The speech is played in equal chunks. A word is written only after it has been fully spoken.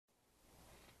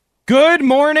Good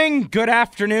morning, good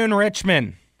afternoon,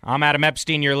 Richmond. I'm Adam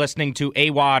Epstein. You're listening to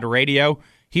AWadd Radio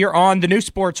here on the new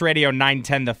Sports Radio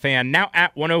 910 The Fan, now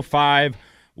at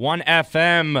 105.1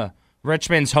 FM.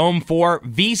 Richmond's home for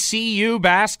VCU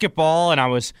basketball, and I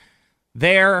was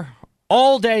there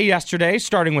all day yesterday,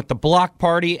 starting with the block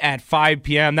party at 5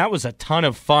 p.m. That was a ton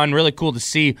of fun. Really cool to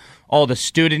see all the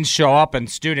students show up and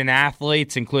student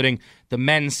athletes, including the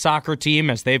men's soccer team,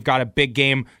 as they've got a big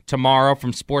game tomorrow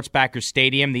from Sportsbacker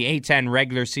Stadium. The A10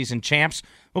 regular season champs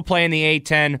will play in the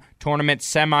A10 tournament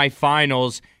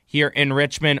semifinals here in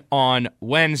Richmond on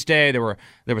Wednesday. There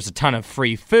was a ton of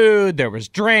free food. There was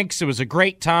drinks. It was a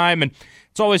great time, and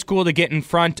it's always cool to get in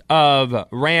front of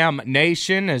Ram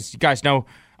Nation. As you guys know,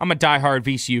 I'm a diehard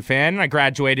VCU fan, and I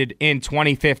graduated in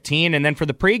 2015. And then for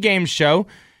the pregame show,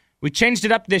 we changed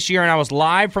it up this year, and I was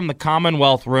live from the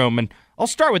Commonwealth Room. And I'll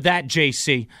start with that,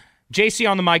 JC. JC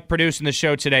on the mic producing the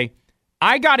show today.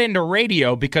 I got into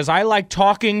radio because I like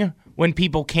talking when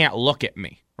people can't look at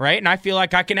me, right? And I feel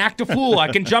like I can act a fool. I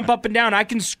can jump up and down. I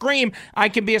can scream. I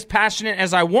can be as passionate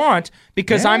as I want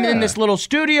because I'm in this little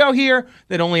studio here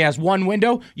that only has one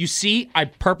window. You see, I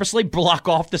purposely block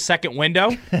off the second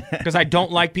window because I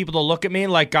don't like people to look at me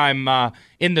like I'm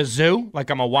in the zoo, like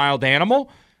I'm a wild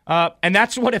animal. And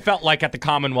that's what it felt like at the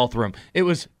Commonwealth Room. It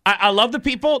was, I love the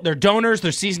people. They're donors.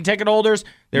 They're season ticket holders.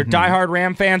 They're diehard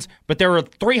Ram fans. But there were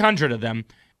 300 of them,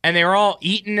 and they were all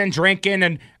eating and drinking,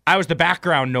 and I was the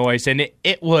background noise, and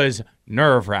it was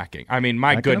nerve-wracking. I mean,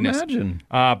 my goodness. I can imagine.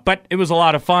 But it was a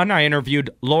lot of fun. I interviewed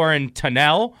Lauren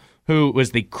Tunnell, who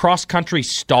was the cross-country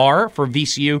star for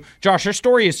VCU. Josh, her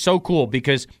story is so cool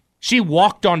because she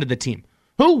walked onto the team.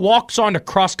 Who walks onto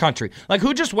cross-country? Like,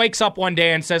 who just wakes up one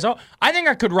day and says, oh, I think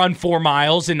I could run 4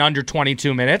 miles in under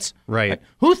 22 minutes? Right. Like,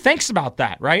 who thinks about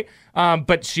that, right?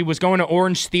 But she was going to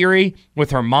Orange Theory with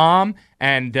her mom,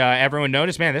 and everyone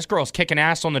noticed, man, this girl's kicking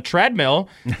ass on the treadmill.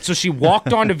 So she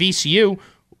walked onto VCU.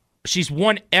 She's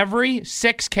won every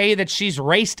 6K that she's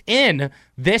raced in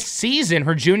this season,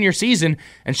 her junior season,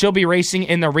 and she'll be racing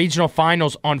in the regional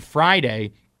finals on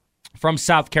Friday from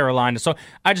South Carolina. So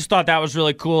I just thought that was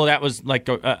really cool. That was like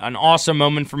an awesome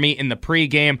moment for me in the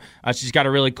pregame. She's got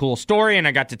a really cool story, and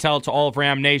I got to tell it to all of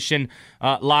Ram Nation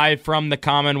live from the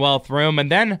Commonwealth Room. And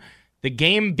then the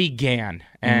game began,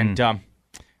 and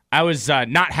I was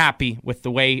not happy with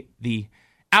the way the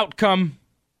outcome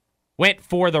went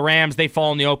for the Rams. They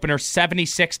fall in the opener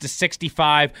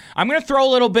 76-65. I'm going to throw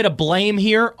a little bit of blame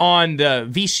here on the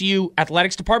VCU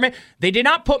athletics department. They did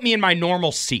not put me in my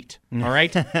normal seat, all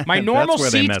right? My normal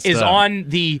seat is on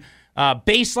the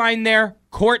baseline there,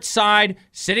 courtside,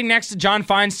 sitting next to John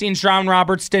Feinstein,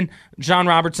 John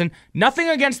Robertson. Nothing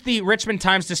against the Richmond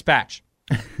Times-Dispatch.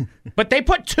 But they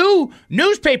put 2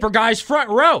 newspaper guys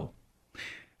front row.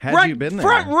 Had you been there?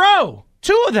 Front row.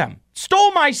 2 of them.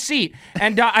 Stole my seat.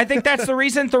 And I think that's the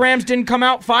reason the Rams didn't come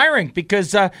out firing,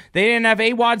 because they didn't have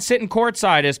AWadd sitting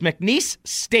courtside, as McNeese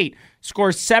State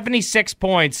scores 76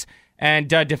 points and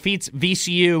defeats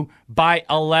VCU by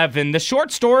 11. The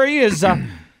short story is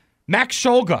Max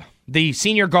Scholga, the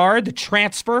senior guard, the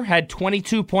transfer, had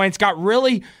 22 points, got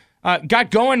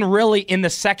going really in the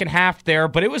second half there,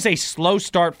 but it was a slow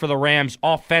start for the Rams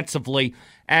offensively.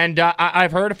 And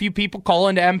I've heard a few people call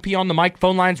into MP on the mic.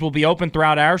 Phone lines will be open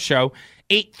throughout our show.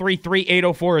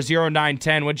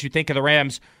 833-804-0910. What did you think of the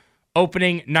Rams'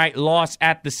 opening night loss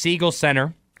at the Siegel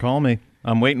Center? Call me.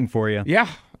 I'm waiting for you. Yeah,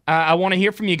 I want to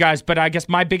hear from you guys, but I guess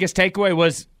my biggest takeaway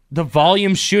was the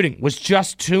volume shooting was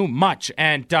just too much.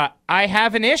 And I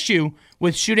have an issue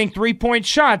with shooting three-point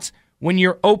shots when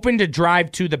you're open to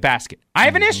drive to the basket. I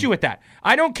have an issue with that.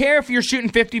 I don't care if you're shooting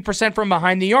 50% from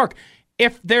behind the arc.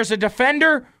 If there's a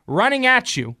defender running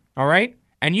at you, all right,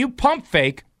 and you pump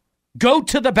fake, go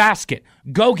to the basket.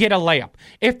 Go get a layup.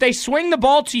 If they swing the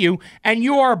ball to you and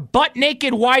you are butt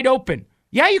naked wide open,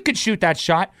 yeah, you could shoot that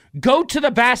shot. Go to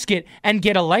the basket and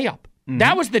get a layup. Mm-hmm.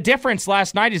 That was the difference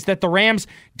last night, is that the Rams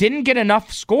didn't get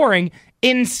enough scoring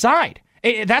inside.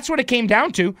 That's what it came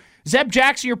down to. Zeb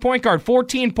Jackson, your point guard,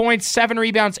 14 points, 7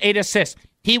 rebounds, 8 assists.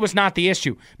 He was not the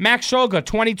issue. Max Scholga,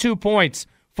 22 points,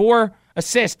 4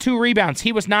 assists, 2 rebounds.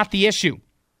 He was not the issue.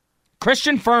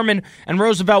 Christian Furman and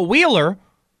Roosevelt Wheeler,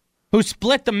 who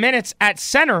split the minutes at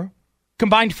center,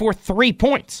 combined for 3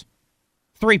 points.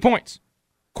 3 points.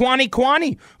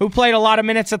 Kwani, who played a lot of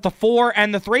minutes at the 4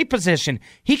 and the 3 position,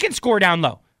 he can score down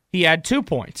low. He had 2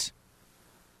 points.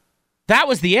 That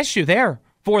was the issue there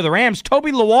for the Rams.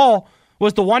 Toby Lawal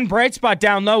was the one bright spot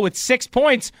down low with 6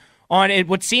 points on it,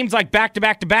 what seems like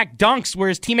back-to-back-to-back dunks where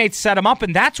his teammates set him up,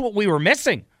 and that's what we were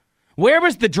missing. Where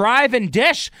was the drive and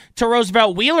dish to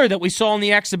Roosevelt Wheeler that we saw in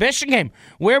the exhibition game?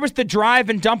 Where was the drive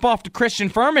and dump off to Christian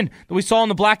Furman that we saw in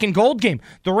the black and gold game?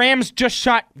 The Rams just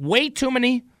shot way too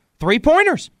many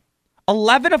three-pointers.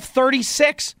 11 of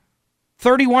 36,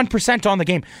 31% on the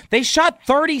game. They shot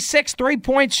 36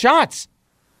 three-point shots.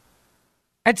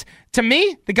 It's, to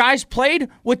me, the guys played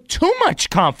with too much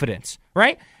confidence,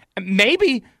 right?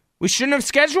 Maybe we shouldn't have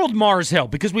scheduled Mars Hill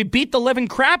because we beat the living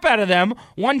crap out of them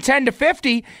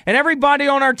 110-50, and everybody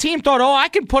on our team thought, I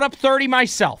can put up 30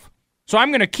 myself. So I'm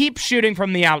going to keep shooting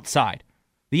from the outside.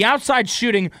 The outside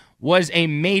shooting was a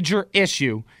major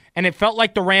issue, and it felt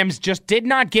like the Rams just did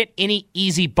not get any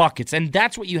easy buckets, and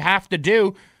that's what you have to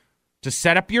do to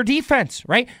set up your defense,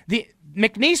 right?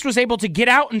 McNeese was able to get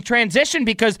out and transition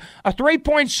because a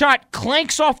three-point shot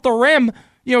clanks off the rim,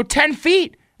 10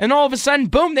 feet. And all of a sudden,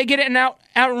 boom, they get it out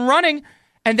and running.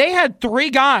 And they had three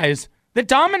guys that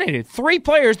dominated, three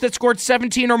players that scored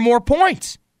 17 or more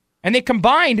points. And they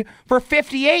combined for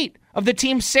 58 of the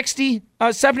team's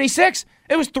 76.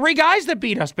 It was three guys that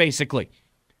beat us, basically.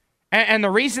 And the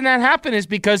reason that happened is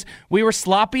because we were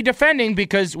sloppy defending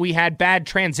because we had bad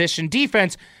transition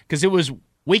defense because it was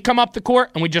we come up the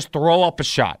court and we just throw up a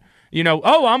shot.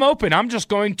 I'm open. I'm just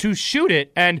going to shoot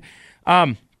it. And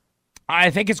I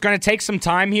think it's going to take some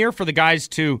time here for the guys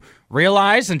to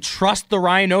realize and trust the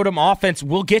Ryan Odom offense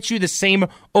will get you the same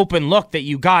open look that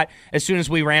you got as soon as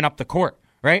we ran up the court,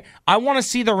 right? I want to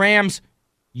see the Rams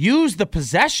use the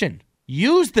possession,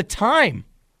 use the time,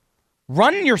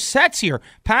 run your sets here,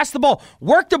 pass the ball,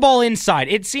 work the ball inside.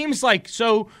 It seems like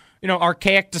so,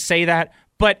 archaic to say that,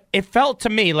 but it felt to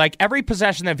me like every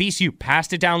possession that VCU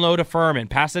passed it down low to Furman,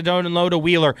 passed it down low to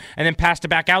Wheeler, and then passed it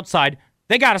back outside,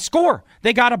 they got to score.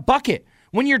 They got a bucket.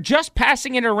 When you're just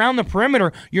passing it around the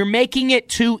perimeter, you're making it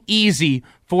too easy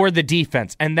for the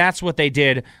defense, and that's what they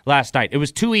did last night. It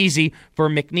was too easy for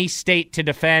McNeese State to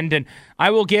defend, and I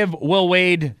will give Will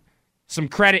Wade some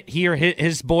credit here.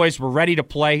 His boys were ready to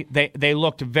play. They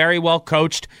looked very well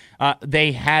coached.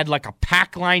 They had like a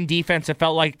pack line defense, it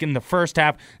felt like, in the first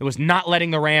half. It was not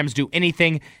letting the Rams do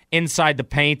anything inside the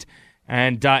paint,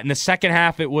 and in the second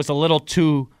half, it was a little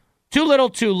too little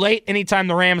too late. Anytime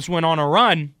the Rams went on a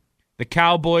run, the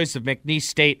Cowboys of McNeese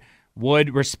State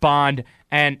would respond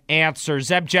and answer.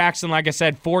 Zeb Jackson, like I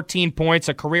said, 14 points,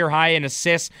 a career high in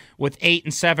assists with 8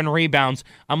 and 7 rebounds.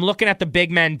 I'm looking at the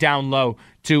big men down low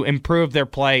to improve their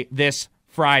play this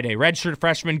Friday. Redshirt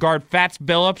freshman guard Fats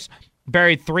Phillips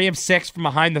buried 3 of 6 from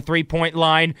behind the three-point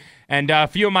line. And a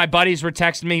few of my buddies were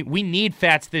texting me, we need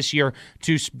Fats this year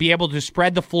to be able to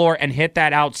spread the floor and hit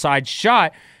that outside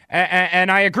shot. And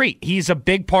I agree. He's a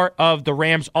big part of the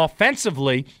Rams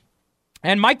offensively.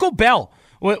 And Michael Bell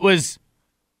was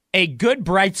a good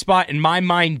bright spot in my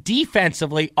mind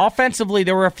defensively. Offensively,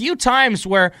 there were a few times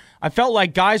where I felt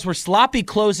like guys were sloppy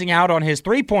closing out on his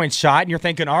three-point shot, and you're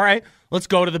thinking, all right, let's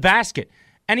go to the basket.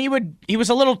 And he was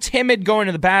a little timid going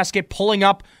to the basket, pulling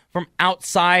up from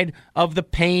outside of the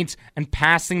paint and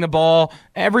passing the ball.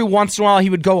 Every once in a while, he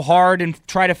would go hard and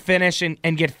try to finish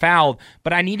and get fouled.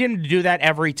 But I need him to do that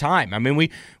every time. I mean,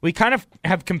 we kind of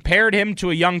have compared him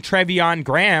to a young Trevion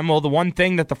Graham. Well, the one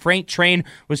thing that the freight train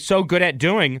was so good at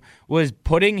doing was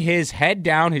putting his head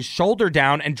down, his shoulder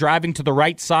down, and driving to the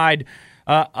right side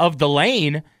of the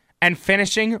lane and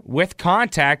finishing with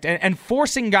contact and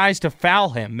forcing guys to foul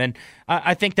him. And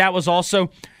I think that was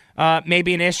also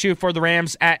maybe an issue for the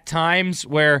Rams at times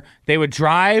where they would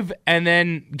drive and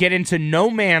then get into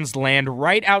no man's land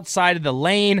right outside of the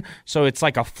lane. So it's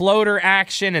like a floater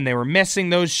action, and they were missing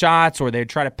those shots, or they'd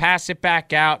try to pass it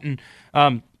back out. And,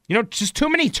 just too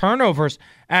many turnovers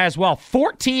as well.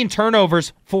 14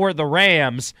 turnovers for the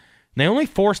Rams. They only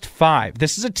forced 5.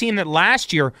 This is a team that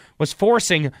last year was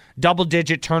forcing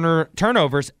double-digit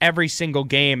turnovers every single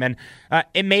game, and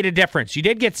it made a difference. You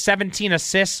did get 17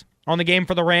 assists on the game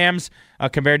for the Rams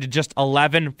compared to just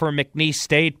 11 for McNeese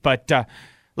State. But,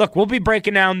 look, we'll be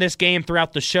breaking down this game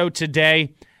throughout the show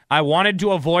today. I wanted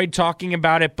to avoid talking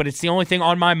about it, but it's the only thing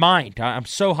on my mind. I'm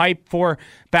so hyped for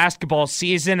basketball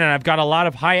season, and I've got a lot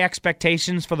of high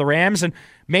expectations for the Rams, and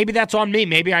maybe that's on me.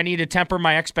 Maybe I need to temper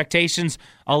my expectations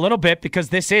a little bit because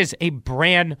this is a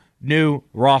brand new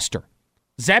roster.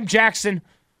 Zeb Jackson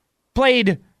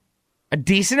played a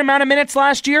decent amount of minutes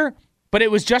last year, but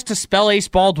it was just to spell Ace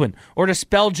Baldwin or to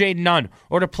spell Jaden Nunn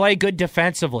or to play good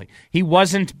defensively. He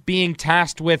wasn't being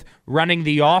tasked with running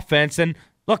the offense, and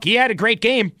look, he had a great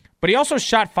game, but he also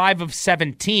shot 5 of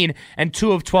 17 and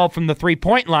 2 of 12 from the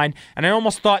three-point line, and I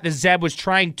almost thought that Zeb was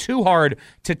trying too hard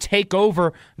to take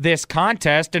over this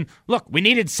contest. And look, we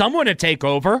needed someone to take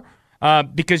over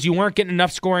because you weren't getting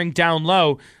enough scoring down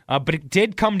low, but it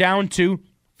did come down to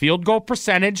field goal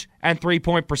percentage and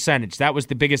three-point percentage. That was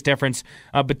the biggest difference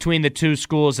between the two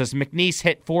schools, as McNeese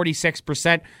hit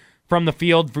 46% from the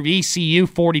field, for VCU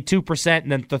 42%,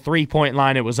 and then the three-point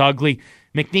line, it was ugly.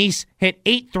 McNeese hit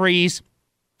 8 threes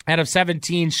out of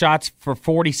 17 shots for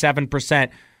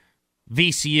 47%.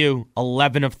 VCU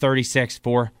 11 of 36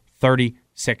 for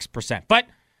 36%. But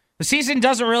the season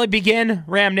doesn't really begin,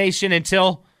 Ram Nation,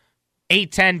 until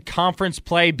A-10 conference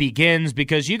play begins,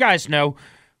 because you guys know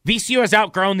VCU has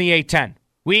outgrown the A-10.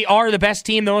 We are the best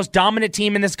team, the most dominant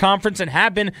team in this conference, and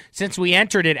have been since we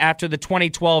entered it after the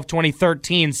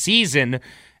 2012-2013 season,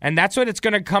 and that's what it's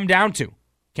going to come down to.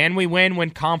 Can we win when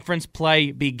conference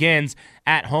play begins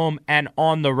at home and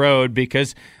on the road?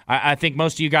 Because I think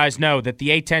most of you guys know that the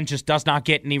A-10 just does not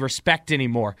get any respect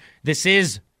anymore. This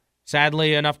is,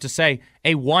 sadly enough to say,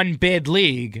 a one-bid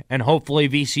league, and hopefully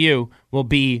VCU will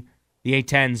be the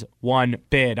A-10's one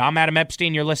bid. I'm Adam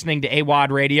Epstein. You're listening to AWadd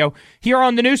Radio here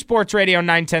on the new Sports Radio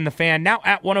 910 The Fan, now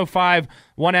at 105.1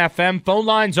 FM. Phone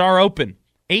lines are open,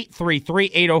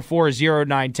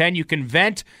 833-804-0910. You can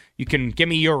vent. You can give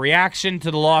me your reaction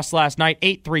to the loss last night,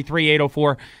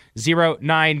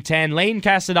 833-804-0910. Lane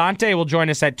Casadante will join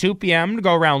us at 2 p.m. to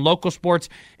go around local sports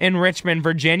in Richmond,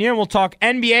 Virginia. We'll talk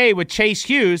NBA with Chase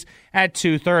Hughes at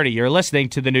 2:30. You're listening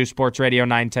to the new Sports Radio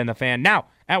 910 The Fan, now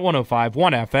at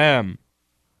 105.1 FM.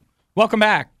 Welcome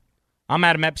back. I'm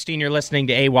Adam Epstein. You're listening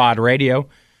to AWadd Radio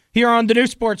here on the new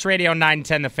Sports Radio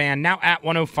 910 The Fan, now at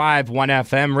 105.1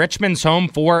 FM. Richmond's home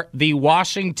for the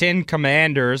Washington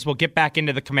Commanders. We'll get back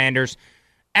into the Commanders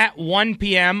at 1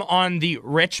 p.m. on the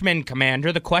Richmond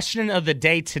Commander. The question of the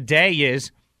day today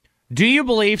is, do you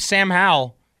believe Sam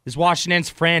Howell is Washington's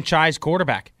franchise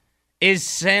quarterback? Is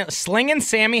Slinging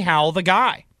Sammy Howell the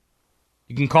guy?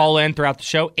 You can call in throughout the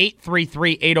show,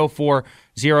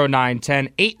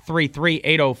 833-804-0910,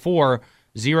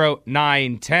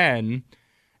 833-804-0910.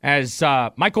 As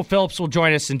Michael Phillips will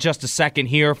join us in just a second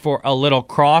here for a little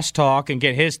crosstalk and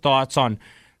get his thoughts on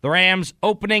the Rams'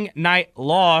 opening night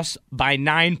loss by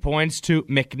 9 points to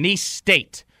McNeese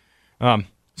State.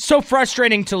 So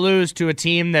frustrating to lose to a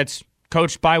team that's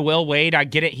coached by Will Wade. I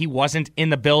get it, he wasn't in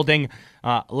the building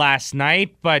last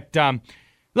night, but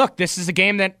look, this is a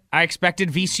game that I expected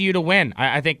VCU to win.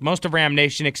 I think most of Ram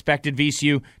Nation expected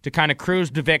VCU to kind of cruise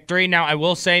to victory. Now, I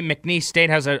will say McNeese State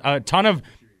has a ton of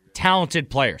talented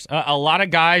players. A lot of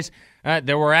guys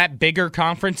that were at bigger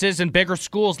conferences and bigger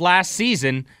schools last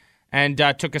season and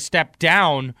took a step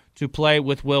down to play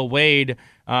with Will Wade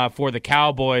for the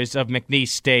Cowboys of McNeese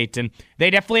State. And they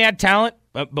definitely had talent,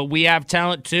 but we have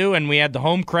talent too, and we had the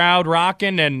home crowd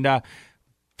rocking, and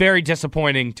very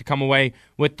disappointing to come away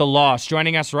with the loss.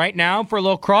 Joining us right now for a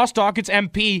little crosstalk, it's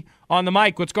MP on the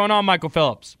mic. What's going on, Michael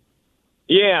Phillips?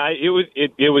 Yeah, it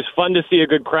was fun to see a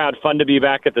good crowd, fun to be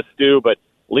back at the stew, but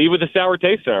leave with a sour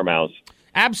taste in our mouths.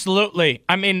 Absolutely.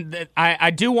 I mean, I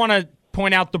do want to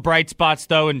point out the bright spots,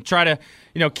 though, and try to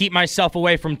keep myself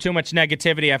away from too much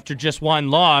negativity after just one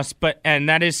loss, and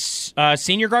that is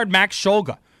senior guard Max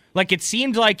Scholga. Like, it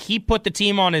seemed like he put the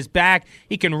team on his back.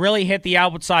 He can really hit the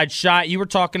outside shot. You were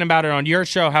talking about it on your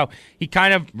show, how he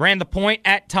kind of ran the point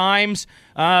at times,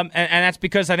 and that's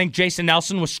because I think Jason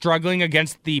Nelson was struggling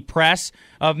against the press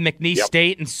of McNeese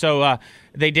State, and so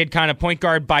they did kind of point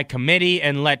guard by committee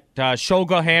and let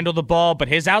Scholga handle the ball, but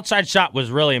his outside shot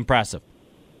was really impressive.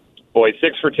 Boy,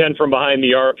 6 for 10 from behind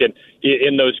the arc, and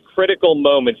in those critical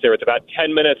moments there, it's about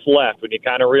 10 minutes left when you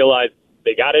kind of realize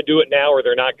they got to do it now or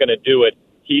they're not going to do it.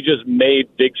 He just made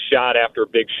big shot after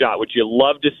big shot, which you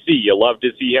love to see. You love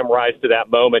to see him rise to that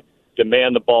moment,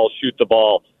 demand the ball, shoot the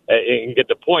ball, and get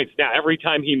the points. Now, every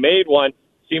time he made one, it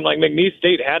seemed like McNeese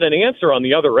State had an answer on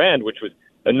the other end, which was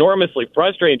enormously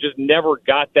frustrating. Just never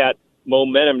got that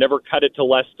momentum, never cut it to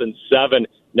less than 7,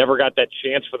 never got that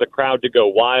chance for the crowd to go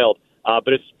wild.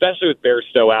 But especially with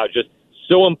Bairstow out, just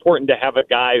so important to have a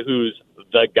guy who's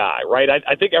the guy, right?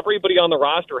 I think everybody on the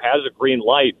roster has a green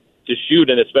light to shoot,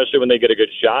 and especially when they get a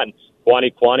good shot. And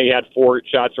Kwani had 4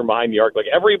 shots from behind the arc. Like,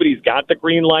 everybody's got the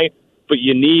green light, but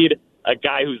you need a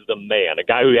guy who's the man, a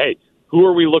guy who, hey, who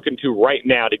are we looking to right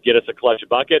now to get us a clutch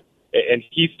bucket? And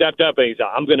he stepped up and he said,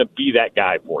 I'm going to be that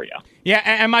guy for you. Yeah,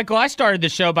 and Michael, I started the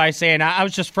show by saying I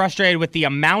was just frustrated with the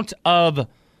amount of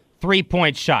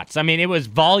three-point shots. I mean, it was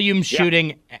volume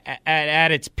shooting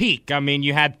at its peak. I mean,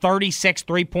 you had 36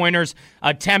 three-pointers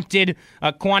attempted.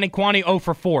 Kwani 0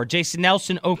 for 4. Jason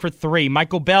Nelson 0 for 3.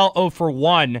 Michael Bell 0 for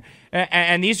 1.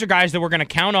 And these are guys that we're going to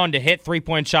count on to hit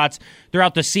three-point shots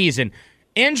throughout the season.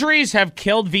 Injuries have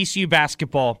killed VCU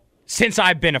basketball since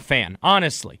I've been a fan,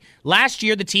 honestly. Last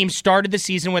year, the team started the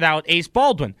season without Ace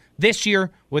Baldwin. This year,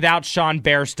 without Sean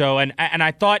Bairstow. And I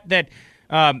thought that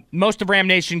most of Ram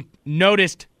Nation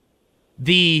noticed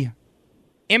the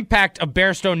impact of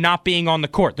Bairstow not being on the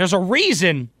court. There's a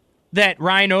reason that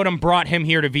Ryan Odom brought him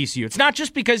here to VCU. It's not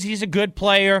just because he's a good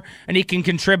player and he can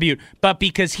contribute, but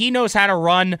because he knows how to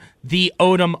run the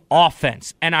Odom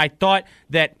offense. And I thought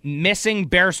that missing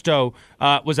Bairstow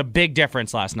was a big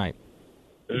difference last night.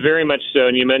 Very much so.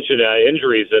 And you mentioned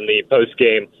injuries in the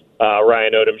postgame.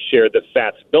 Ryan Odom shared that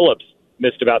Fats Phillips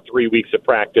missed about 3 weeks of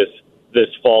practice this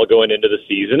fall going into the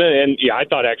season. And yeah, I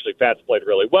thought actually Fats played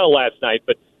really well last night,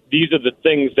 but these are the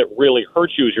things that really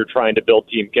hurt you as you're trying to build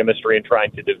team chemistry and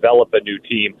trying to develop a new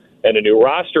team and a new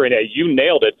roster. And you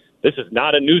nailed it. This is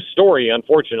not a new story,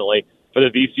 unfortunately, for the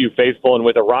VCU faithful. And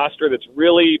with a roster that's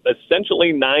really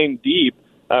essentially 9 deep,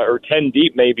 or 10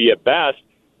 deep maybe at best,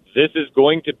 this is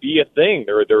going to be a thing.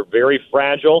 They're very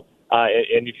fragile.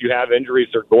 And if you have injuries,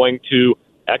 they're going to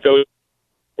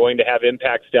going to have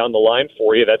impacts down the line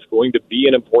for you. That's going to be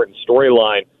an important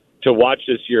storyline to watch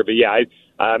this year. But yeah,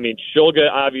 I mean,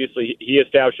 Shulga, obviously, he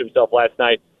established himself last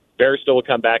night. Bairstow will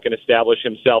come back and establish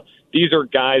himself. These are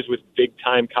guys with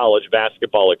big-time college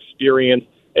basketball experience,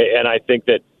 and I think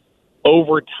that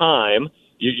over time,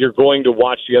 you're going to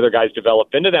watch the other guys develop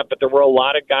into that. But there were a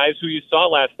lot of guys who you saw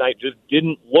last night just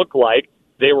didn't look like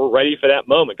they were ready for that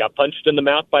moment. Got punched in the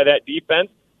mouth by that defense,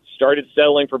 started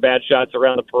settling for bad shots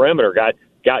around the perimeter, got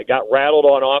rattled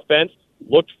on offense,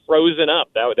 looked frozen up.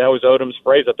 That was Odom's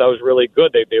phrase. I thought was really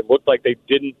good. They looked like they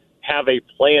didn't have a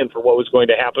plan for what was going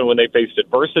to happen when they faced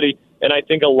adversity. And I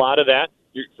think a lot of that,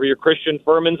 for your Christian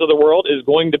Furmans of the world, is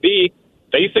going to be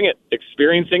facing it,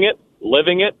 experiencing it,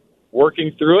 living it,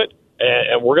 working through it.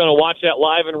 And we're going to watch that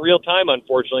live in real time,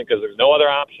 unfortunately, because there's no other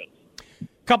option.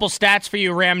 Couple stats for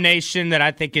you, Ram Nation, that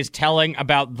I think is telling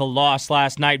about the loss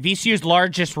last night. VCU's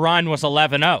largest run was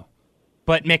 11-0.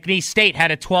 But McNeese State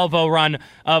had a 12-0 run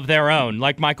of their own.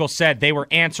 Like Michael said, they were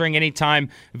answering anytime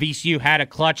VCU had a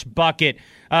clutch bucket.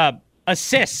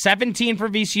 Assists, 17 for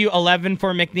VCU, 11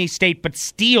 for McNeese State. But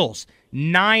steals,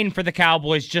 9 for the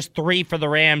Cowboys, just 3 for the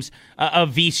Rams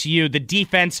of VCU. The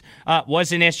defense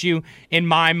was an issue in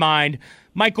my mind.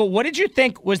 Michael, what did you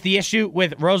think was the issue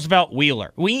with Roosevelt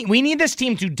Wheeler? We need this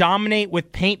team to dominate with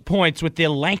paint points, with the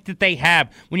length that they have.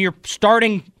 When you're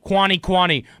starting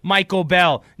Kwani, Michael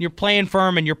Bell, you're playing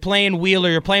Furman, you're playing Wheeler,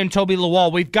 you're playing Toby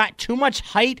Lawal. We've got too much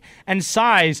height and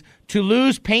size to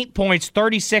lose paint points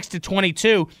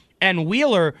 36-22, and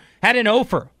Wheeler had an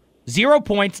offer. 0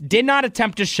 points, did not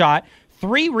attempt a shot,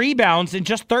 3 rebounds in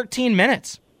just 13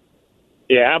 minutes.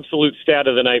 Yeah, absolute stat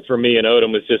of the night for me, and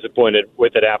Odom was disappointed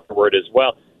with it afterward as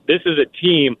well. This is a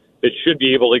team that should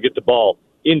be able to get the ball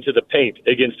into the paint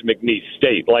against McNeese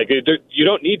State. Like, you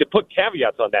don't need to put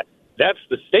caveats on that. That's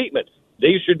the statement.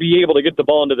 They should be able to get the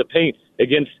ball into the paint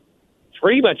against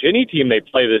pretty much any team they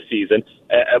play this season,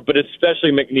 but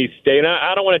especially McNeese State. And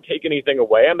I don't want to take anything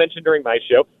away. I mentioned during my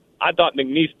show, I thought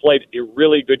McNeese played a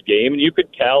really good game, and you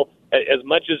could tell, as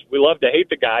much as we love to hate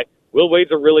the guy, Will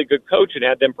Wade's a really good coach and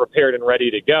had them prepared and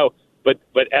ready to go. But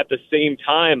at the same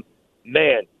time,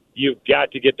 man, you've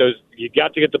got to get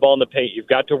the ball in the paint. You've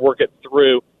got to work it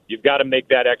through. You've got to make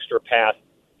that extra pass.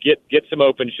 Get some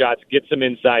open shots. Get some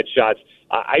inside shots.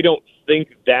 I don't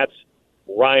think that's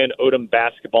Ryan Odom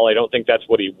basketball. I don't think that's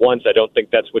what he wants. I don't think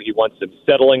that's what he wants him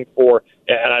settling for.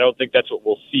 And I don't think that's what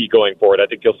we'll see going forward. I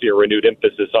think you'll see a renewed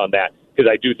emphasis on that because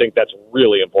I do think that's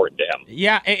really important to him.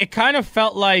 Yeah, it kind of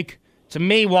felt like, to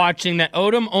me, watching that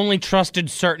Odom only trusted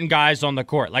certain guys on the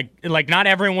court. Like not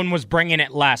everyone was bringing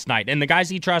it last night. And the guys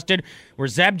he trusted were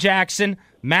Zeb Jackson,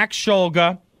 Max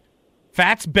Shulga,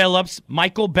 Fats Phillips,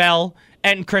 Michael Bell,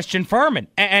 and Christian Furman.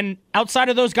 And outside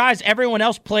of those guys, everyone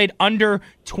else played under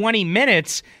 20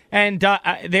 minutes, and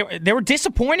they were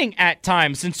disappointing at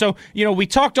times. And so, we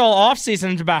talked all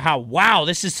offseason about how, wow,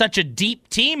 this is such a deep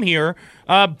team here.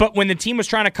 But when the team was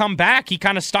trying to come back, he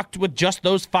kind of stuck with just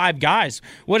those 5 guys.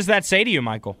 What does that say to you,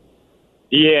 Michael?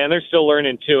 Yeah, and they're still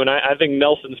learning, too. And I think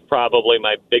Nelson's probably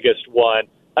my biggest one.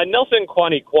 Nelson and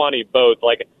Kwani both.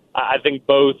 I think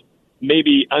both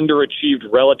maybe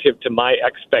underachieved relative to my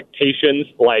expectations.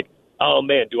 Like, oh,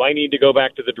 man, do I need to go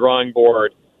back to the drawing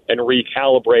board and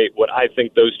recalibrate what I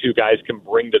think those 2 guys can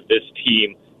bring to this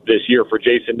team this year? For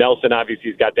Jason Nelson,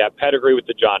 obviously, he's got that pedigree with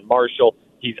the John Marshall.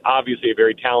 He's obviously a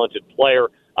very talented player,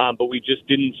 but we just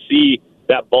didn't see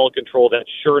that ball control, that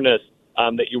sureness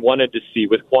that you wanted to see.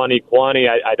 With Kwani,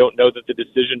 I don't know that the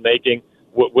decision-making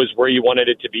was where you wanted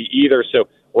it to be either. So,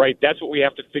 right, that's what we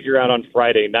have to figure out on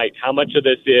Friday night. How much of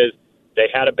this is they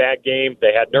had a bad game,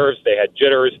 they had nerves, they had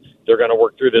jitters, they're going to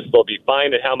work through this, they'll be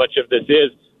fine, and how much of this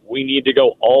is we need to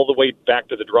go all the way back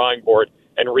to the drawing board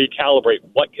and recalibrate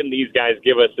what can these guys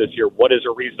give us this year, what is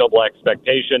a reasonable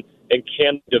expectation, and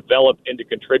can develop into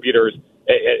contributors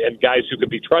and guys who could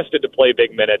be trusted to play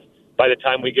big minutes by the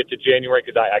time we get to January,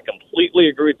 because I completely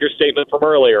agree with your statement from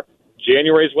earlier.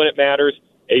 January is when it matters.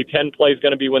 A-10 play is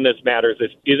going to be when this matters.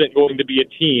 This isn't going to be a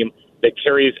team that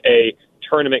carries a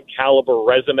tournament caliber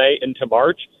resume into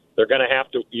March. They're going to have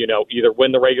to, either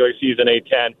win the regular season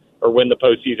A-10 or win the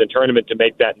postseason tournament to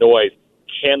make that noise.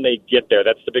 Can they get there?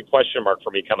 That's the big question mark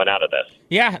for me coming out of this.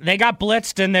 Yeah, they got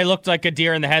blitzed and they looked like a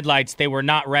deer in the headlights. They were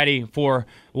not ready for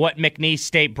what McNeese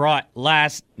State brought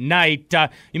last night.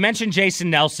 You mentioned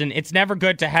Jason Nelson. It's never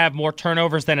good to have more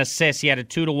turnovers than assists. He had a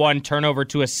 2-to-1 turnover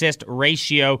to assist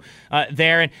ratio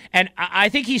there. And I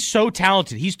think he's so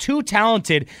talented. He's too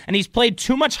talented, and he's played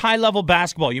too much high-level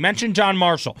basketball. You mentioned John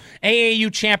Marshall,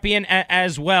 AAU champion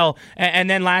as well, and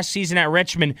then last season at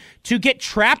Richmond. To get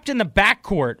trapped in the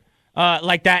backcourt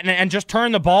like that and just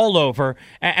turn the ball over,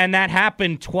 and that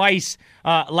happened twice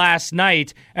last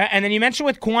night. And then you mentioned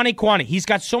with Kwani, he's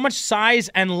got so much size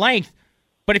and length,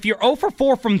 but if you're 0 for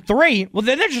 4 from 3, well,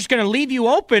 then they're just going to leave you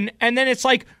open, and then it's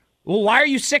like, well, why are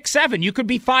you 6'7"? You could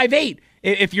be 5'8"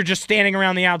 if you're just standing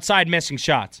around the outside missing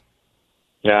shots.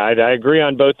 Yeah, I agree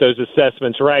on both those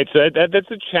assessments, right? So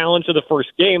that's a challenge of the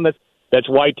first game. That's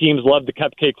why teams love the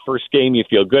cupcake first game. You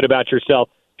feel good about yourself.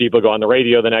 People go on the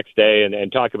radio the next day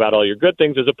and talk about all your good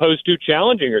things as opposed to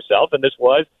challenging yourself. And this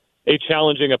was a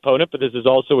challenging opponent, but this is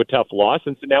also a tough loss.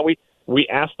 And so now we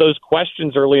ask those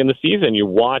questions early in the season. You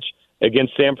watch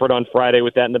against Samford on Friday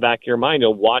with that in the back of your mind.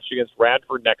 You'll watch against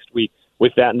Radford next week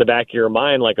with that in the back of your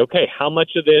mind. Like, okay, how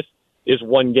much of this is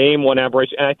one game, one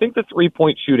aberration? And I think the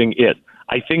three-point shooting is.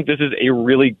 I think this is a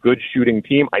really good shooting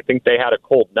team. I think they had a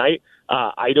cold night.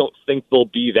 I don't think they'll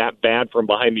be that bad from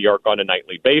behind the arc on a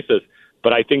nightly basis.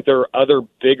 But I think there are other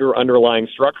bigger underlying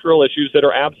structural issues that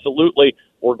are absolutely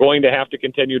we're going to have to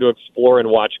continue to explore and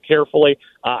watch carefully.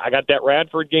 I got that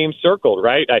Radford game circled,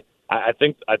 right? I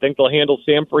think they'll handle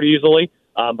Samford easily,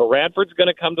 but Radford's going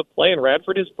to come to play, and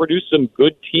Radford has produced some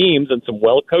good teams and some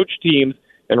well-coached teams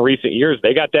in recent years.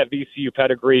 They got that VCU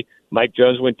pedigree. Mike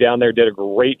Jones went down there, did a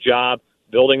great job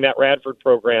building that Radford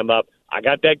program up. I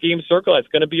got that game circled. It's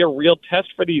going to be a real test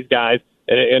for these guys,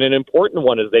 and an important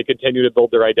one as they continue to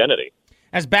build their identity.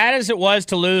 As bad as it was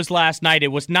to lose last night, it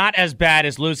was not as bad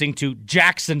as losing to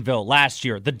Jacksonville last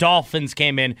year. The Dolphins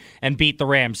came in and beat the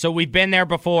Rams. So we've been there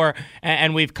before,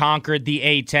 and we've conquered the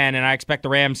A-10, and I expect the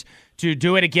Rams to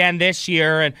do it again this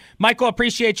year. And Michael,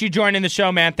 appreciate you joining the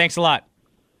show, man. Thanks a lot.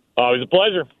 Always a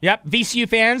pleasure. Yep, VCU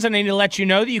fans, I need to let you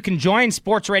know that you can join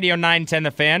Sports Radio 910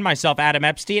 The Fan, myself, Adam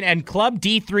Epstein, and Club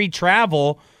D3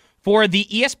 Travel for the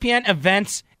ESPN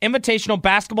Events Invitational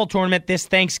Basketball Tournament this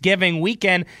Thanksgiving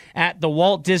weekend at the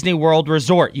Walt Disney World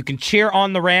Resort. You can cheer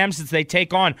on the Rams as they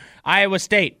take on Iowa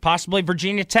State, possibly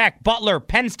Virginia Tech, Butler,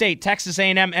 Penn State, Texas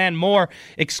A&M, and more.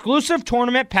 Exclusive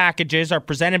tournament packages are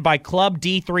presented by Club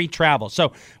D3 Travel.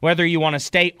 So whether you want to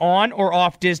stay on or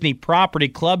off Disney property,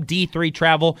 Club D3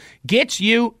 Travel gets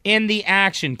you in the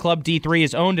action. Club D3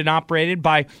 is owned and operated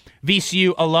by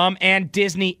VCU alum and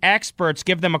Disney experts.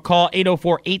 Give them a call,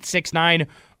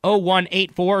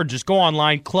 804-869-0184, or just go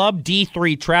online,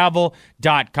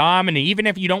 clubd3travel.com. And even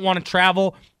if you don't want to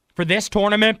travel for this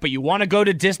tournament, but you want to go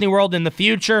to Disney World in the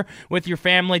future with your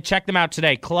family, check them out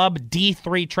today,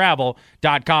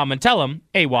 clubd3travel.com, and tell them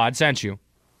AWadd sent you.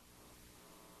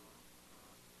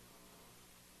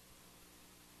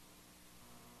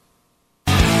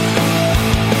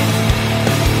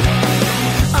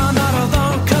 I'm not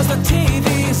alone 'cause the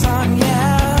TV's on,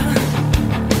 yeah.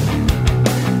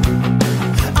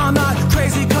 I'm not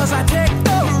crazy 'cause I take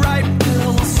the right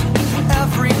pills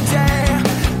every day.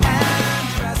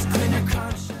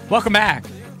 Welcome back.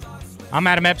 I'm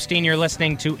Adam Epstein. You're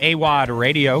listening to AWadd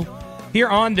Radio here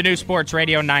on the new Sports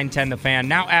Radio 910 The Fan,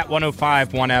 now at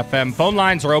 105.1 FM. Phone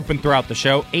lines are open throughout the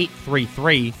show,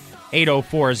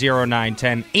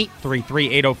 833-804-0910,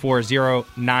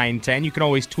 833-804-0910. You can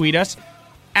always tweet us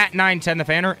at 910 The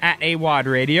Fan or at AWadd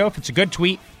Radio. If it's a good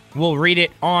tweet, we'll read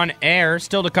it on air.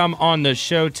 Still to come on the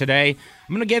show today,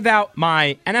 I'm going to give out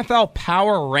my NFL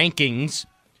Power Rankings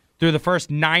through the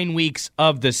first 9 weeks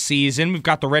of the season. We've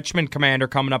got the Richmond Commander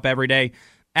coming up every day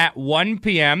at 1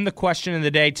 p.m. The question of the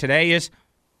day today is,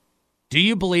 do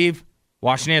you believe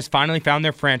Washington has finally found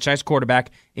their franchise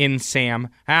quarterback in Sam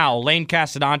Howell? Lane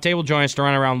Casadante will join us to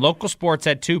run around local sports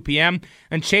at 2 p.m.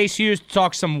 and Chase Hughes to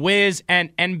talk some Wiz and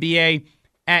NBA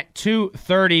at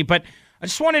 2:30. But I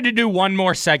just wanted to do one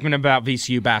more segment about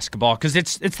VCU basketball because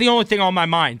it's the only thing on my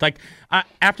mind. Like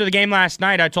after the game last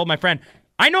night, I told my friend,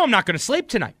 I know I'm not going to sleep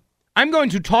tonight. I'm going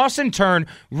to toss and turn,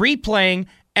 replaying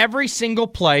every single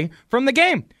play from the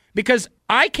game because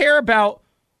I care about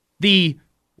the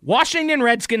Washington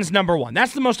Redskins, number one.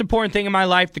 That's the most important thing in my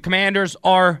life. The Commanders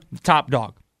are the top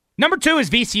dog. Number two is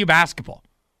VCU basketball.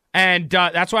 And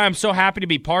that's why I'm so happy to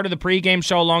be part of the pregame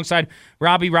show alongside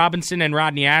Robbie Robinson and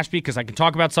Rodney Ashby, because I can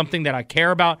talk about something that I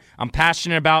care about, I'm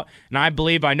passionate about, and I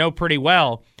believe I know pretty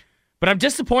well. But I'm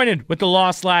disappointed with the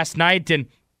loss last night, and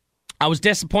I was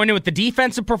disappointed with the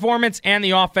defensive performance and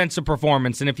the offensive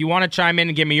performance. And if you want to chime in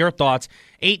and give me your thoughts,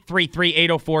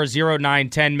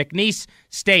 833-804-0910. McNeese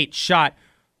State shot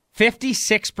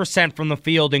 56% from the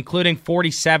field, including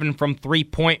 47 from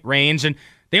three-point range, and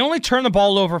they only turned the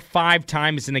ball over 5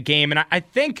 times in the game. And I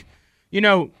think,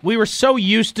 we were so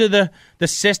used to the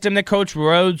system that Coach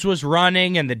Rhodes was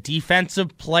running and the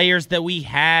defensive players that we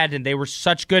had, and they were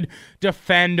such good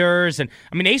defenders. And,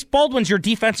 Ace Baldwin's your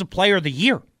defensive player of the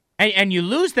year. And you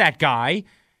lose that guy,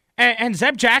 and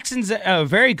Zeb Jackson's a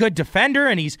very good defender,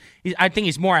 and I think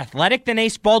he's more athletic than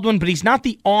Ace Baldwin, but he's not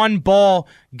the on-ball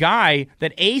guy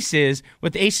that Ace is,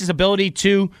 with Ace's ability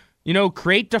to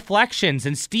create deflections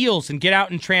and steals and get out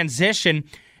in transition.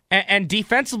 And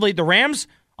defensively, the Rams,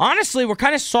 honestly, were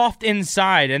kind of soft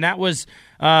inside, and that was,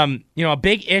 a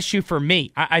big issue for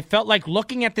me. I felt like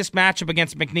looking at this matchup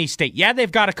against McNeese State, yeah,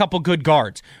 they've got a couple good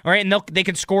guards, all right, and they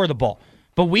can score the ball,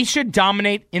 but we should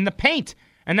dominate in the paint,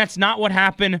 and that's not what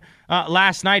happened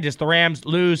last night as the Rams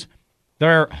lose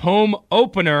their home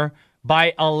opener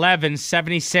by 11,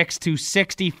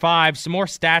 76-65. Some more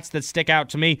stats that stick out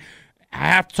to me. I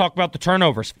have to talk about the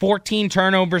turnovers. 14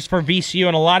 turnovers for VCU,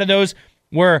 and a lot of those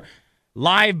were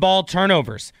live ball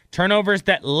turnovers. Turnovers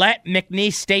that let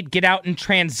McNeese State get out in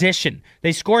transition.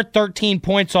 They scored 13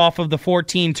 points off of the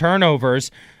 14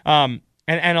 turnovers, and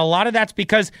a lot of that's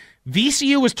because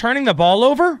VCU was turning the ball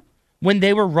over when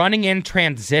they were running in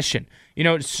transition.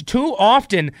 Too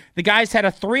often the guys had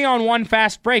a 3-on-1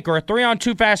 fast break or a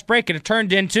 3-on-2 fast break, and it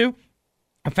turned into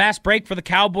a fast break for the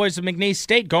Cowboys of McNeese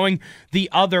State going the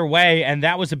other way, and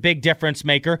that was a big difference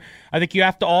maker. I think you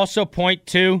have to also point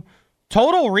to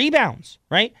total rebounds,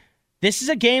 right? This is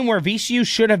a game where VCU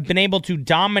should have been able to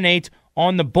dominate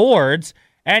on the boards,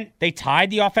 and they tied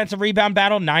the offensive rebound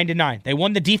battle 9-9. They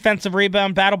won the defensive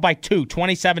rebound battle by 2,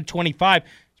 27-25. It's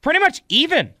pretty much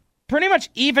even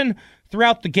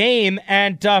throughout the game,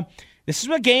 and this is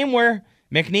a game where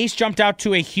McNeese jumped out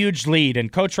to a huge lead,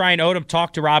 and Coach Ryan Odom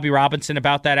talked to Robbie Robinson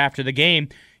about that after the game.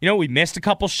 We missed a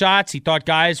couple shots. He thought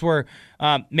guys were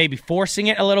maybe forcing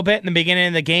it a little bit in the beginning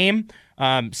of the game,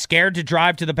 scared to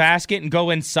drive to the basket and go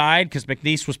inside because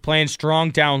McNeese was playing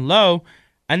strong down low.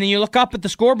 And then you look up at the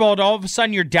scoreboard, all of a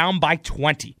sudden you're down by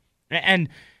 20. And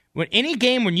when any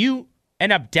game, when you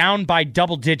end up down by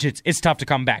double digits, it's tough to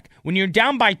come back. When you're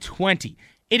down by 20,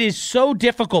 it is so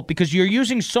difficult because you're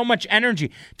using so much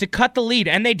energy to cut the lead.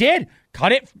 And they did.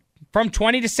 Cut it from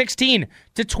 20 to 16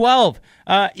 to 12,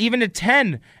 even to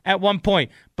 10 at one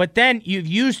point. But then you've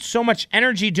used so much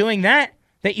energy doing that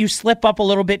you slip up a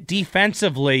little bit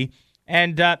defensively.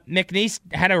 And McNeese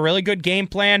had a really good game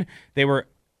plan. They were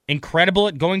incredible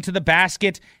at going to the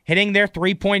basket, hitting their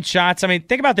three-point shots.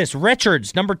 Think about this.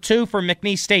 Richards, number 2 for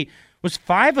McNeese State, was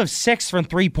 5 of 6 from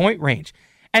three-point range.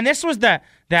 And this was that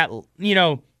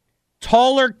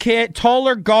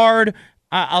taller guard.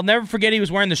 I'll never forget he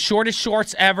was wearing the shortest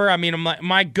shorts ever.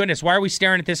 My goodness, why are we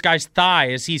staring at this guy's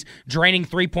thigh as he's draining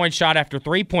three-point shot after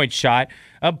three-point shot?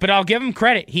 But I'll give him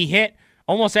credit. He hit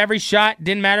almost every shot.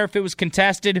 Didn't matter if it was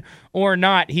contested or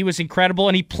not. He was incredible,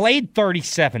 and he played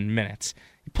 37 minutes.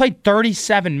 He played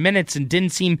 37 minutes and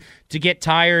didn't seem to get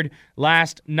tired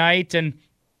last night. And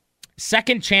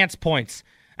second chance points.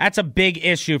 That's a big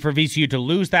issue for VCU to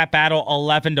lose that battle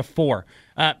 11-4.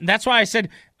 That's why I said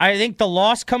I think the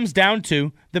loss comes down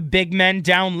to the big men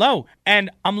down low.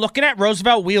 And I'm looking at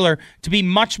Roosevelt Wheeler to be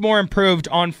much more improved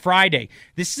on Friday.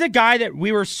 This is a guy that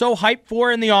we were so hyped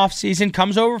for in the offseason,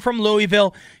 comes over from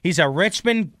Louisville. He's a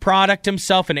Richmond product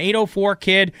himself, an 804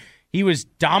 kid. He was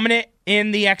dominant in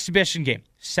the exhibition game,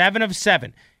 7 of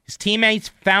 7. His teammates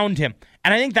found him.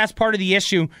 And I think that's part of the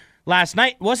issue last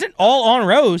night. It wasn't all on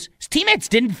Rose. His teammates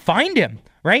didn't find him,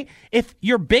 right? If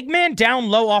your big man down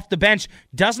low off the bench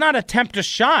does not attempt a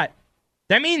shot,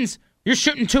 that means you're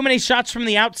shooting too many shots from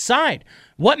the outside.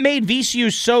 What made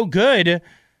VCU so good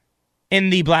in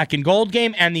the black and gold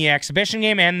game and the exhibition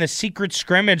game and the secret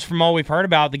scrimmage from all we've heard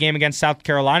about, the game against South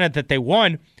Carolina that they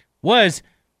won, was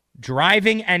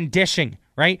driving and dishing,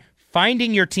 right?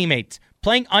 Finding your teammates,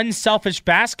 playing unselfish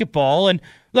basketball. And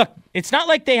look, it's not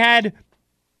like they had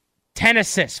 10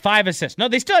 assists, 5 assists. No,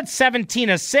 they still had 17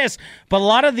 assists, but a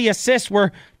lot of the assists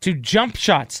were to jump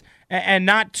shots and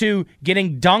not to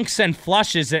getting dunks and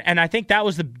flushes. And I think that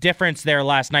was the difference there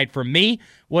last night for me,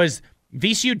 was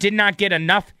VCU did not get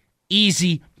enough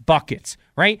easy buckets,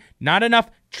 right? Not enough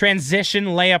transition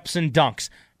layups and dunks.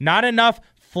 Not enough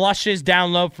flushes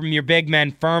down low from your big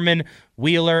men, Furman,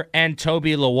 Wheeler, and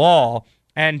Toby Lawal.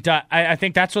 And I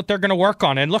think that's what they're going to work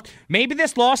on. And look, maybe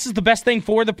this loss is the best thing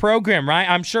for the program, right?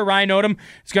 I'm sure Ryan Odom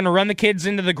is going to run the kids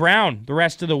into the ground the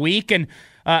rest of the week and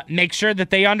make sure that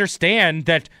they understand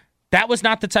that that was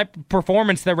not the type of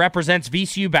performance that represents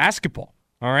VCU basketball,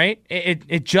 all right?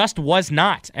 It just was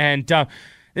not. And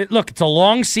look, it's a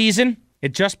long season.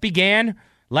 It just began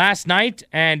last night,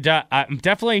 and I'm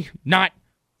definitely not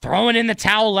throwing in the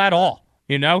towel at all.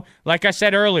 You know, like I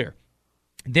said earlier,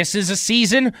 this is a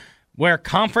season where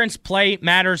conference play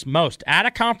matters most. At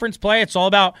a conference play, it's all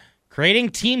about creating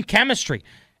team chemistry.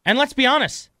 And let's be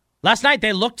honest, last night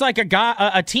they looked like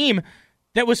a team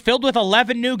that was filled with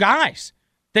 11 new guys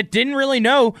that didn't really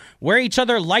know where each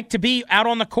other liked to be out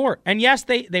on the court. And yes,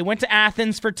 they went to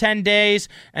Athens for 10 days,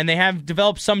 and they have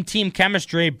developed some team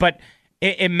chemistry, but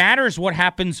it matters what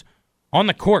happens on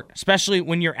the court, especially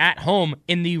when you're at home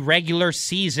in the regular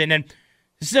season. And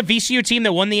this is a VCU team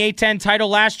that won the A-10 title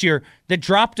last year that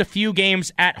dropped a few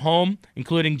games at home,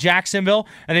 including Jacksonville,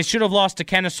 and they should have lost to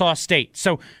Kennesaw State.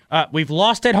 So we've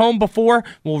lost at home before.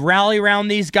 We'll rally around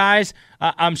these guys.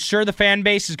 I'm sure the fan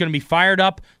base is going to be fired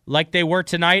up like they were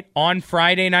tonight on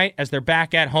Friday night as they're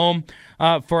back at home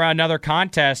for another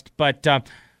contest. But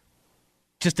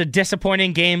just a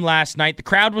disappointing game last night. The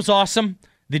crowd was awesome.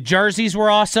 The jerseys were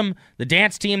awesome. The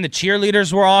dance team, the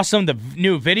cheerleaders were awesome. The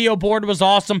new video board was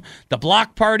awesome. The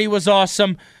block party was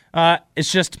awesome.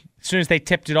 It's just as soon as they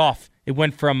tipped it off, it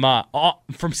went from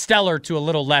stellar to a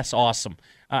little less awesome,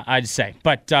 I'd say.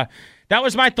 But that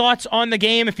was my thoughts on the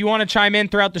game. If you want to chime in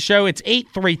throughout the show, it's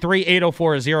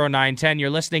 833-804-0910. You're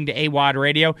listening to AWadd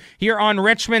Radio here on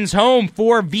Richmond's home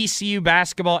for VCU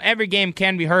basketball. Every game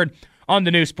can be heard on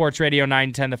the new Sports Radio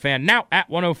 910 The Fan, now at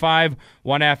 105.1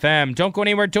 FM. Don't go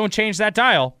anywhere. Don't change that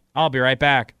dial. I'll be right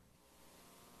back.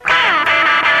 When I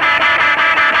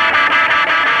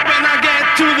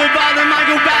get to the bottom, I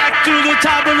go back to the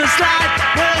top of the slide.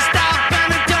 We'll stop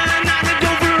and a turn and I go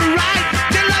for a ride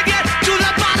till I get to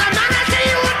the bottom and I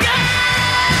see you again.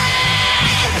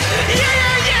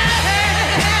 Yeah,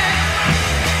 yeah.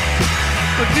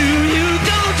 But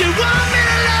don't you want me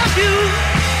to love you?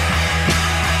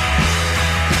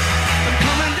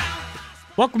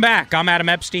 Welcome back. I'm Adam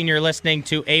Epstein. You're listening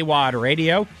to AWadd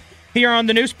Radio here on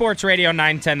the new Sports Radio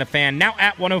 910 The Fan, now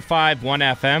at 105.1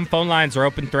 FM. Phone lines are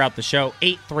open throughout the show,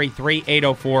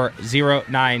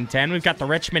 833-804-0910. We've got the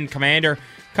Richmond Commander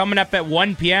coming up at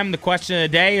 1 p.m. The question of the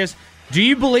day is, do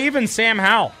you believe in Sam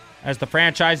Howell as the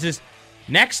franchise's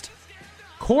next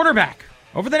quarterback?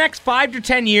 Over the next 5 to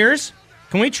 10 years,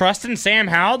 can we trust in Sam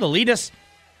Howell to lead us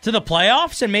to the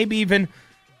playoffs and maybe even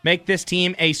make this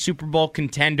team a Super Bowl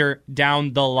contender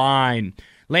down the line?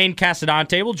 Lane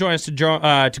Casadante will join us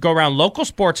to go around local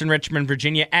sports in Richmond,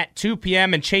 Virginia at 2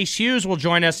 p.m., and Chase Hughes will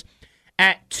join us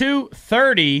at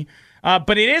 2:30.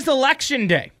 But it is Election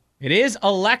Day. It is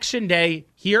Election Day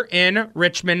here in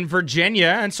Richmond,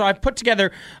 Virginia, and so I've put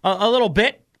together a little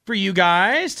bit for you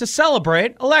guys to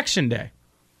celebrate Election Day.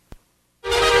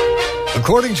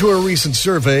 According to a recent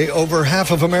survey, over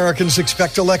half of Americans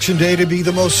expect Election Day to be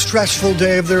the most stressful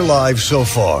day of their lives so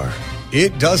far.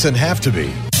 It doesn't have to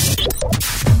be.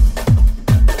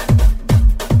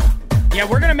 Yeah,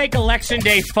 we're going to make Election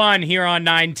Day fun here on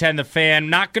 910 The Fan.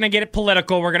 Not going to get it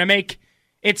political. We're going to make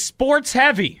it sports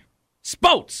heavy.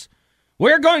 Spots.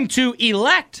 We're going to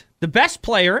elect the best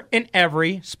player in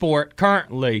every sport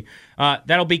currently.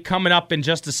 That'll be coming up in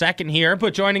just a second here,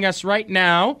 but joining us right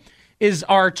now is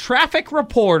our traffic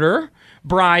reporter,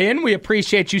 Brian. We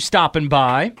appreciate you stopping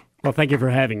by. Well, thank you for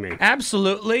having me.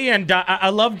 Absolutely, and I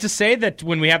love to say that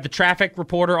when we have the traffic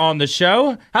reporter on the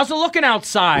show, how's it looking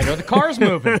outside? Are the cars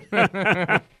moving?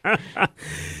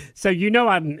 So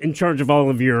I'm in charge of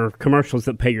all of your commercials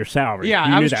that pay your salary. Yeah,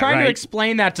 I was trying to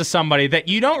explain that to somebody, that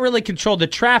you don't really control the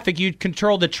traffic, you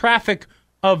control the traffic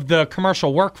of the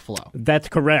commercial workflow. That's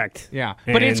correct. Yeah,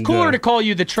 but it's cooler to call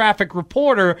you the traffic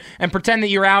reporter and pretend that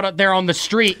you're out there on the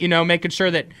street, making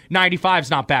sure that 95's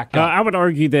not backed up. I would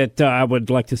argue that I would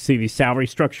like to see the salary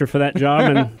structure for that job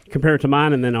and compare it to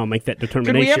mine, and then I'll make that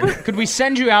determination. Could we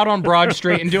send you out on Broad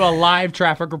Street and do a live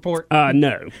traffic report?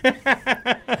 No.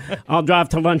 I'll drive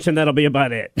to lunch, and that'll be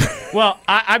about it. Well,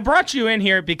 I brought you in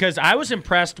here because I was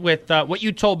impressed with what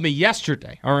you told me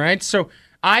yesterday, all right? So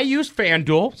I use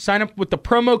FanDuel. Sign up with the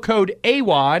promo code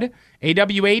AWadd,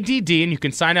 AWadd, and you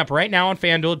can sign up right now on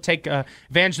FanDuel to take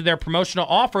advantage of their promotional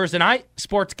offers. And I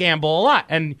sports gamble a lot.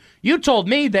 And you told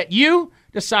me that you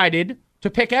decided to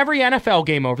pick every NFL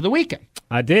game over the weekend.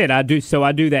 I did. I do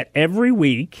that every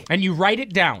week. And you write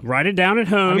it down. Write it down at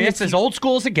home. I mean, it's as old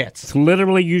school as it gets. It's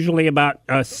literally usually about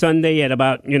Sunday at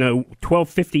about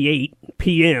 12:58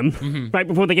 p.m. Right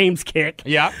before the games kick.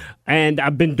 Yeah. And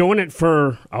I've been doing it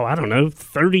for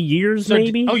 30 years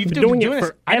maybe. You've been doing it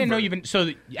forever. I didn't know you've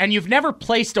been and you've never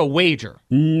placed a wager.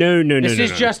 No. This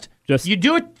is just you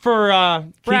do it for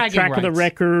bragging keep track rights. of the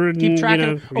record. Keep track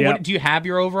of. What, do you have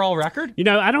your overall record?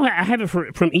 I have it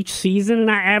from each season,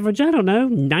 and I average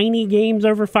 90 games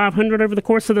over 500 over the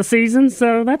course of the season.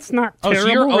 So that's not terrible. So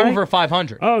you're right? over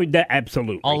 500. Oh,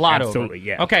 absolutely, a lot absolutely, over.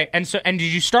 yeah. Okay, and did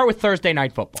you start with Thursday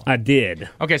Night Football? I did.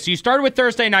 Okay, so you started with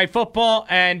Thursday Night Football,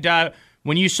 and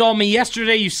when you saw me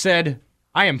yesterday, you said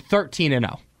I am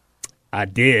 13-0. I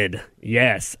did,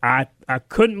 yes. I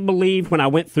couldn't believe when I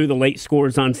went through the late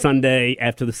scores on Sunday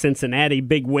after the Cincinnati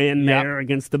big win there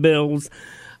against the Bills.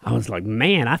 I was like,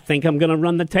 man, I think I'm going to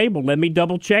run the table. Let me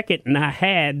double-check it. And I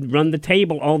had run the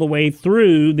table all the way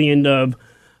through the end of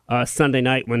Sunday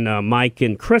night when Mike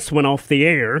and Chris went off the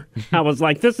air. I was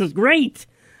like, this is great.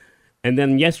 And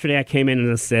then yesterday I came in and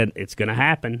I said, it's going to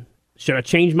happen. Should I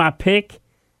change my pick?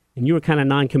 And you were kind of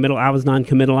non-committal. I was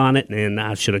non-committal on it, and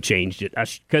I should have changed it.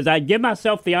 Because I give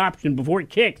myself the option before it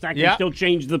kicks, I can still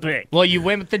change the pick. Well, you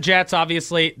went with the Jets,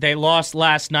 obviously. They lost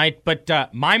last night, but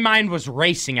my mind was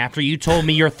racing after you told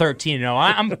me you're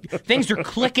 13-0. Things are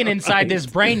clicking inside this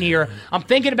brain here. I'm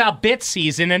thinking about bit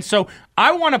season, and so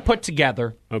I want to put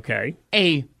together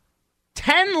a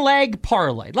 10-leg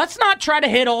parlay. Let's not try to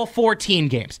hit all 14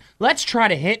 games. Let's try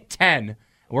to hit 10.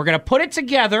 We're going to put it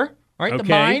together. All right, the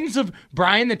minds of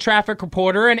Brian, the traffic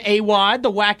reporter, and AWadd,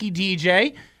 the wacky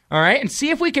DJ. All right, and see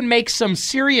if we can make some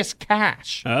serious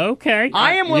cash. Okay.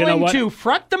 I am willing to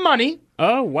front the money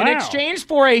in exchange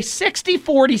for a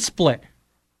 60-40 split.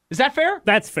 Is that fair?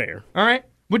 That's fair. All right.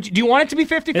 Do you want it to be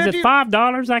 50-50? Is it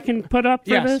 $5 I can put up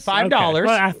for Yes, this? $5. Okay. Well,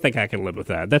 I think I can live with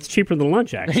that. That's cheaper than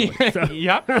lunch, actually. So.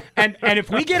 Yep. And if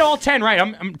we get all 10 right,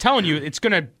 I'm telling you, it's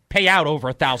going to pay out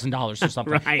over $1,000 or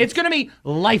something. Right. It's going to be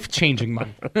life-changing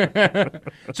money.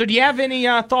 So do you have any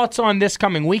thoughts on this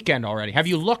coming weekend already? Have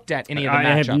you looked at any of the matchups?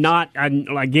 I have not.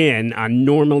 I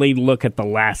normally look at the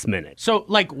last minute. So,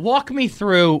 walk me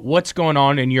through what's going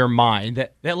on in your mind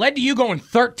that led to you going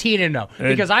 13-0,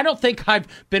 because I don't think I've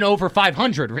been over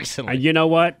 500 recently. You know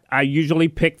what? I usually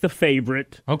pick the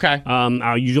favorite. Okay.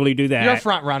 I'll usually do that. You're a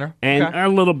front runner. And a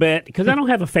little bit, because I don't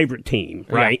have a favorite team,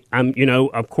 right? I'm,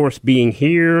 of course, being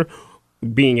here,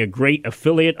 being a great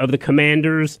affiliate of the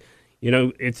Commanders,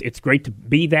 it's great to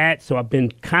be that. So I've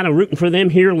been kind of rooting for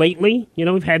them here lately.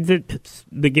 We've had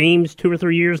the games 2 or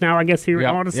 3 years now, I guess, here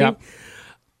at Audacy. Yep.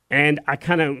 And I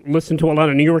kind of listen to a lot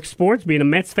of New York sports, being a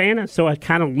Mets fan, so I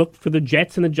kind of looked for the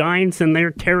Jets and the Giants, and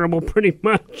they're terrible pretty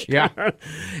much. Yeah.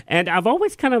 And I've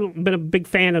always kind of been a big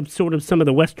fan of sort of some of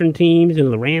the Western teams.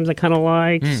 The Rams I kind of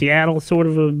like. Seattle sort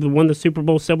of won the Super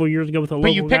Bowl several years ago with a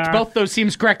local guy. But you picked both those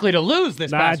teams correctly to lose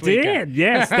this past weekend. I did,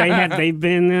 yes. They've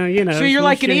been, So you're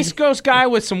like an East Coast guy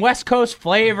with some West Coast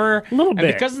flavor. A little bit.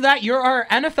 And because of that, you're our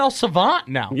NFL savant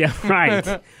now. Yeah,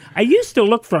 right. I used to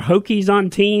look for Hokies on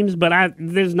teams, but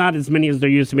there's not as many as there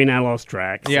used to be, and I lost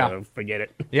track, so forget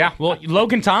it. Yeah, well,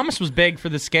 Logan Thomas was big for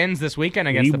the Skins this weekend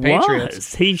against the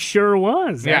Patriots. He sure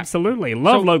was, absolutely.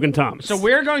 Love Logan Thomas. So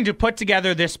we're going to put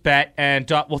together this bet, and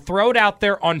we'll throw it out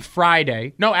there on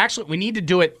Friday. No, actually, we need to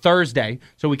do it Thursday,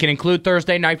 so we can include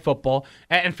Thursday Night Football.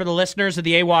 And for the listeners of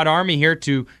the AWadd Army here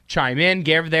to chime in,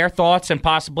 give their thoughts, and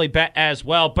possibly bet as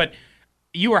well. But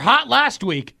you were hot last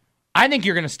week. I think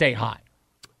you're going to stay hot.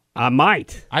 I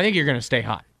might. I think you're going to stay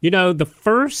hot.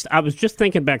 I was just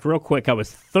thinking back real quick. I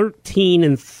was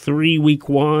 13-3 week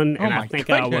 1, and I think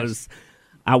I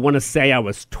want to say I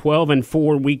was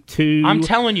 12-4 week 2. I'm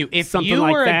telling you, if you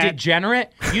were a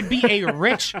degenerate, you'd be a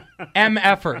rich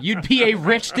MFer. You'd be a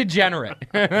rich degenerate.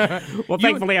 Well,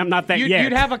 thankfully, I'm not that yet.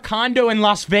 You'd have a condo in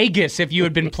Las Vegas if you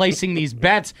had been placing these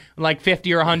bets like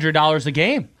 $50 or $100 a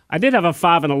game. I did have a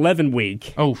 5-11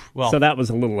 week. Oh, well. So that was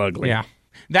a little ugly. Yeah.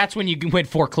 That's when you went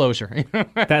foreclosure.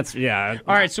 That's, yeah.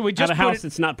 All right, so we just at a house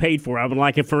that's not paid for. I would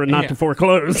like it for it not to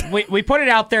foreclose. We put it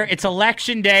out there. It's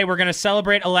Election Day. We're going to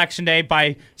celebrate Election Day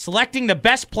by selecting the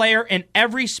best player in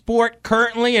every sport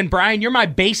currently. And, Brian, you're my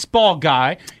baseball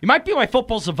guy. You might be my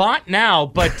football savant now,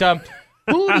 but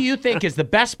who do you think is the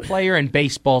best player in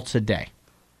baseball today?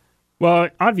 Well,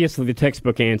 obviously the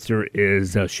textbook answer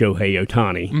is Shohei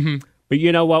Ohtani. Mm-hmm. But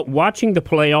you know what? Watching the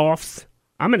playoffs,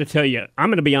 I'm going to tell you, I'm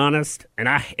going to be honest, and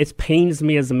it pains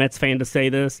me as a Mets fan to say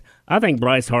this. I think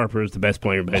Bryce Harper is the best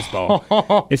player in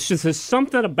baseball. It's just there's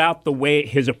something about the way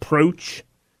his approach,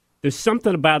 there's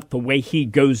something about the way he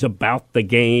goes about the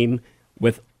game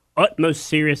with utmost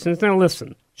seriousness. Now,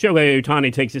 listen, Shohei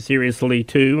Ohtani takes it seriously,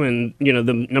 too, and,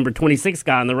 the number 26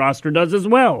 guy on the roster does as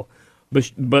well.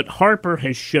 But Harper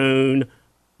has shown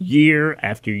year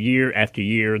after year after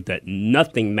year that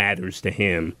nothing matters to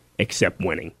him except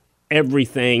winning.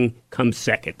 Everything comes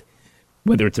second,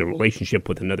 whether it's a relationship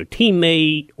with another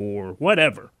teammate or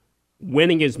whatever.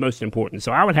 Winning is most important.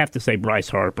 So I would have to say Bryce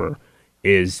Harper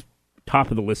is top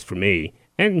of the list for me.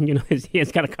 And, he has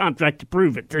got a contract to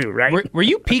prove it, too, right? Were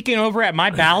you peeking over at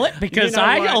my ballot? Because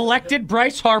I elected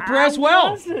Bryce Harper as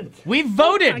well. We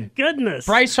voted. Oh, my goodness.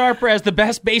 Bryce Harper as the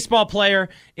best baseball player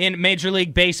in Major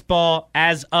League Baseball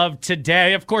as of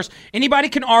today. Of course, anybody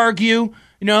can argue,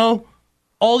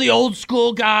 all the old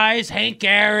school guys, Hank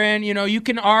Aaron, you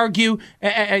can argue,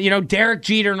 Derek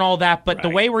Jeter and all that. But the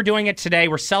way we're doing it today,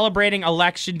 we're celebrating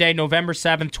Election Day, November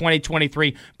 7th,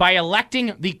 2023, by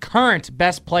electing the current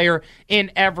best player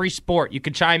in every sport. You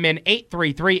can chime in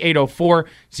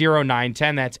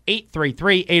 833-804-0910. That's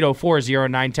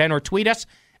 833-804-0910. Or tweet us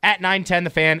at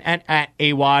 910thefan and at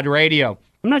AWadd Radio.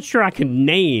 I'm not sure I can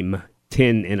name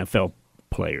 10 NFL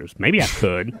players. Maybe I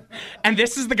could. And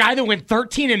this is the guy that went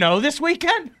 13-0 this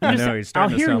weekend? I know, he's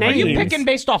starting to sound Are like you picking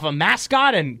based off a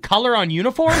mascot and color on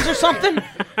uniforms or something?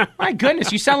 My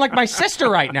goodness, you sound like my sister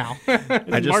right now.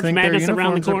 I just March think Madness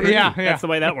around the corner. Yeah. That's the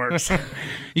way that works.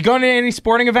 You going to any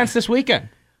sporting events this weekend?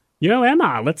 Am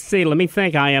I? Let's see. Let me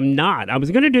think. I am not. I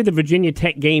was going to do the Virginia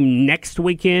Tech game next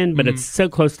weekend, but it's so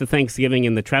close to Thanksgiving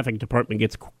and the traffic department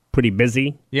gets pretty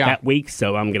busy that week,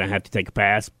 so I'm going to have to take a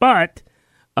pass. But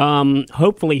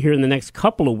hopefully here in the next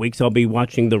couple of weeks, I'll be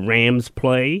watching the Rams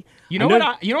play. You know what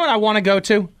I want to go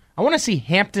to? I want to see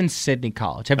Hampton-Sydney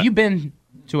College. Have you been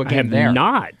to a game there? I have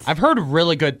not. I've heard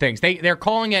really good things. They're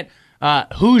calling it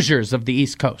Hoosiers of the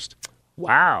East Coast.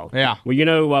 Wow. Yeah.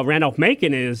 Well,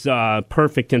 Randolph-Macon is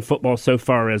perfect in football so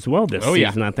far as well this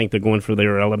season. Yeah. I think they're going for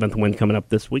their 11th win coming up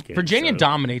this weekend. Virginia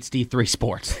dominates D3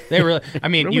 sports. They really,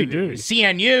 really do.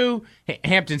 CNU,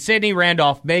 Hampton-Sydney,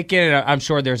 Randolph-Macon, I'm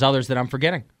sure there's others that I'm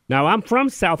forgetting. Now, I'm from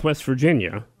Southwest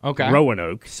Virginia, okay,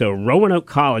 Roanoke. So Roanoke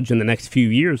College in the next few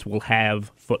years will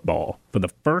have football for the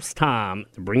first time.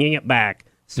 They're bringing it back.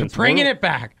 Since World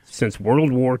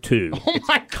War II. Oh,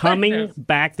 my goodness. Coming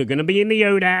back. They're going to be in the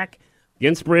ODAC.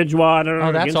 Against Bridgewater,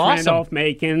 against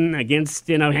Randolph-Macon, against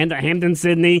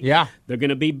Hampton-Sydney. Yeah. They're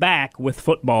going to be back with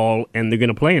football, and they're going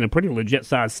to play in a pretty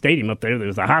legit-sized stadium up there.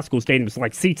 There's a high school stadium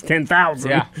that's seats 10,000.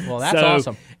 Yeah, well, that's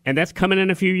awesome. And that's coming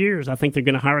in a few years. I think they're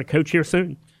going to hire a coach here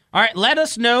soon. All right, let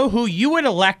us know who you would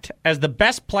elect as the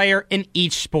best player in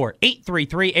each sport.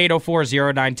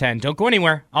 833-804-0910. Don't go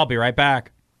anywhere. I'll be right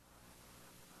back.